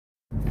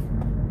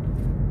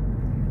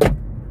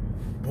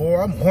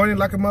Boy, I'm horny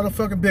like a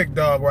motherfucking big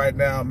dog right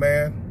now,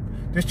 man.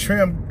 This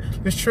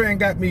train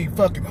got me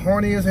fucking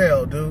horny as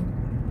hell, dude.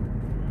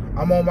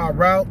 I'm on my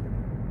route,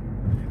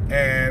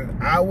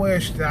 and I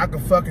wish that I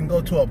could fucking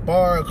go to a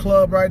bar or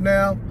club right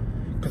now,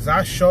 cause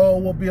I sure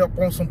will be up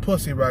on some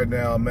pussy right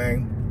now,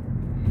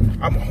 man.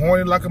 I'm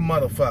horny like a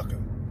motherfucker.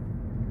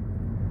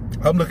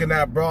 I'm looking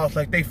at bras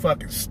like they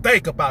fucking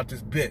steak about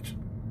this bitch.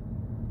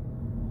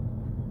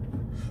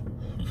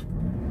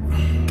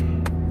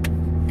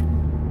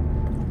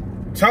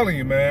 I'm telling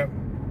you, man.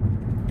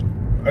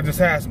 I just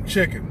had some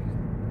chicken.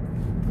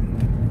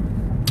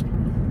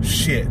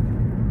 Shit.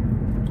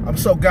 I'm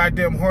so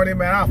goddamn horny,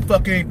 man. I'll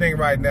fuck anything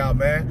right now,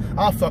 man.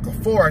 I'll fuck a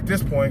 4 at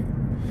this point.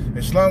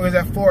 As long as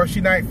that 4, she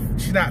not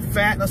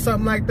fat or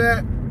something like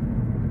that,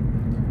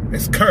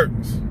 it's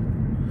curtains.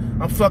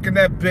 I'm fucking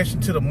that bitch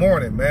until the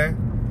morning,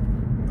 man.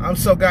 I'm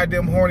so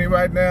goddamn horny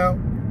right now.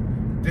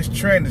 This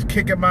train is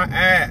kicking my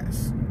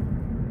ass.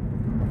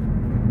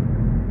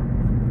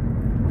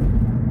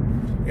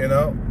 You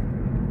know?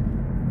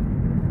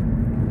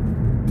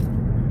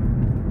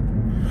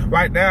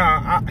 Right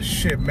now,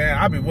 shit, man,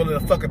 I'd be willing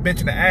to fuck a bitch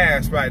in the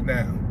ass right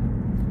now.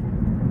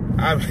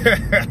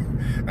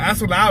 That's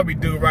what I would be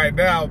doing right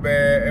now,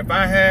 man. If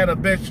I had a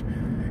bitch,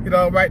 you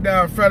know, right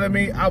now in front of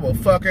me, I will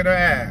fuck in her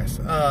ass.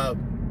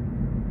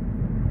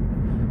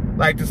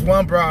 Like this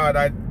one broad,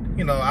 I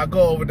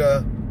go over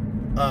to,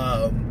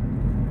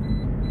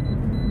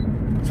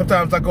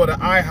 sometimes I go to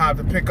IHOP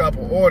to pick up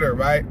an order,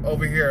 right,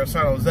 over here in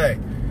San Jose.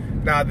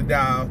 Now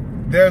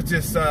there's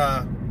this,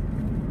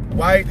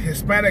 white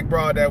Hispanic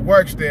broad that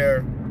works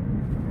there,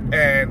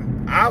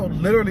 and I would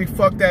literally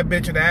fuck that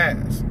bitch in the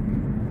ass.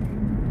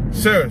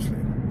 Seriously.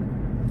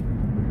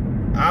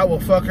 I will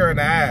fuck her in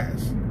the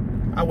ass.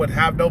 I would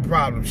have no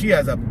problem. She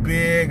has a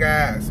big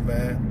ass,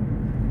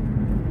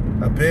 man.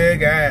 A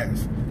big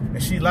ass.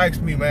 And she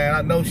likes me, man.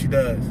 I know she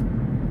does.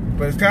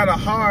 But it's kind of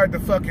hard to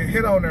fucking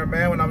hit on her,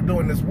 man, when I'm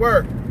doing this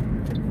work.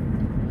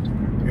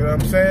 You know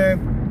what I'm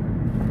saying?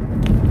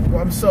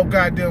 Well, I'm so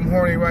goddamn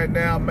horny right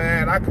now,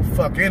 man. I can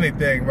fuck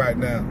anything right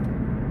now.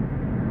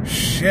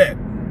 Shit.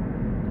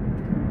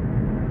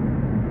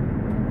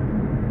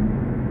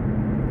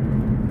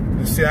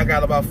 Let's see, I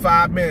got about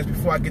 5 minutes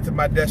before I get to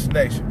my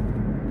destination.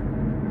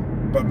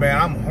 But, man,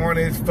 I'm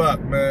horny as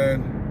fuck,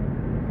 man.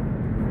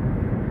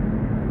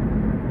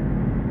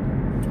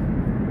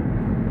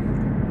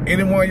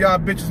 Any one of y'all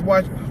bitches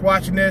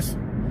watching this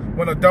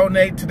want to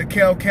donate to the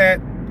Cat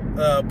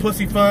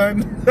Pussy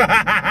Fund?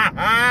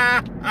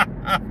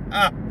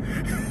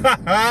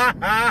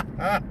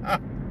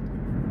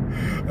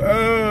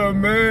 Oh,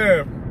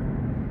 man.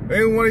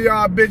 Any one of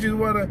y'all bitches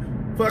want to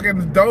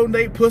fucking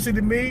donate pussy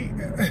to me?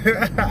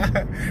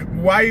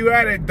 While you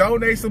at it,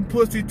 donate some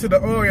pussy to the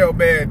Oreo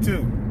man,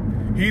 too.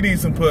 He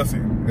needs some pussy.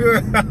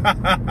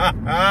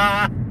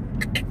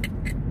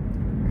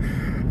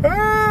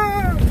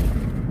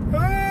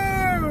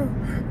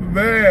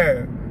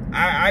 Man.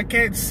 I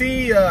can't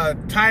see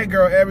Thai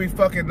girl every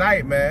fucking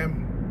night,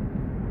 man.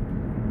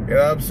 You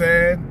know what I'm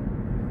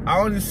saying? I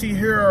only see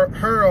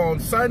her on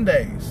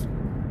Sundays.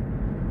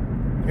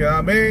 You know what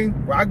I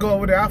mean? When I go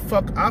over there, I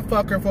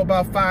fuck her for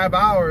about 5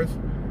 hours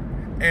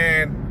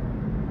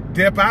and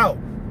dip out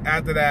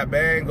after that,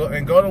 man,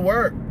 and go to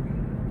work.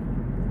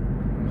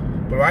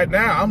 But right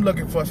now, I'm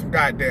looking for some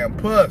goddamn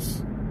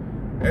puss.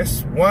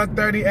 It's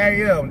 1:30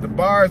 a.m. The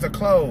bars are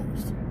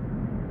closed.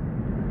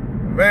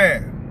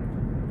 Man.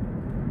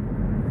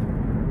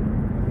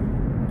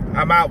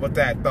 I'm out with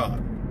that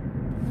thought.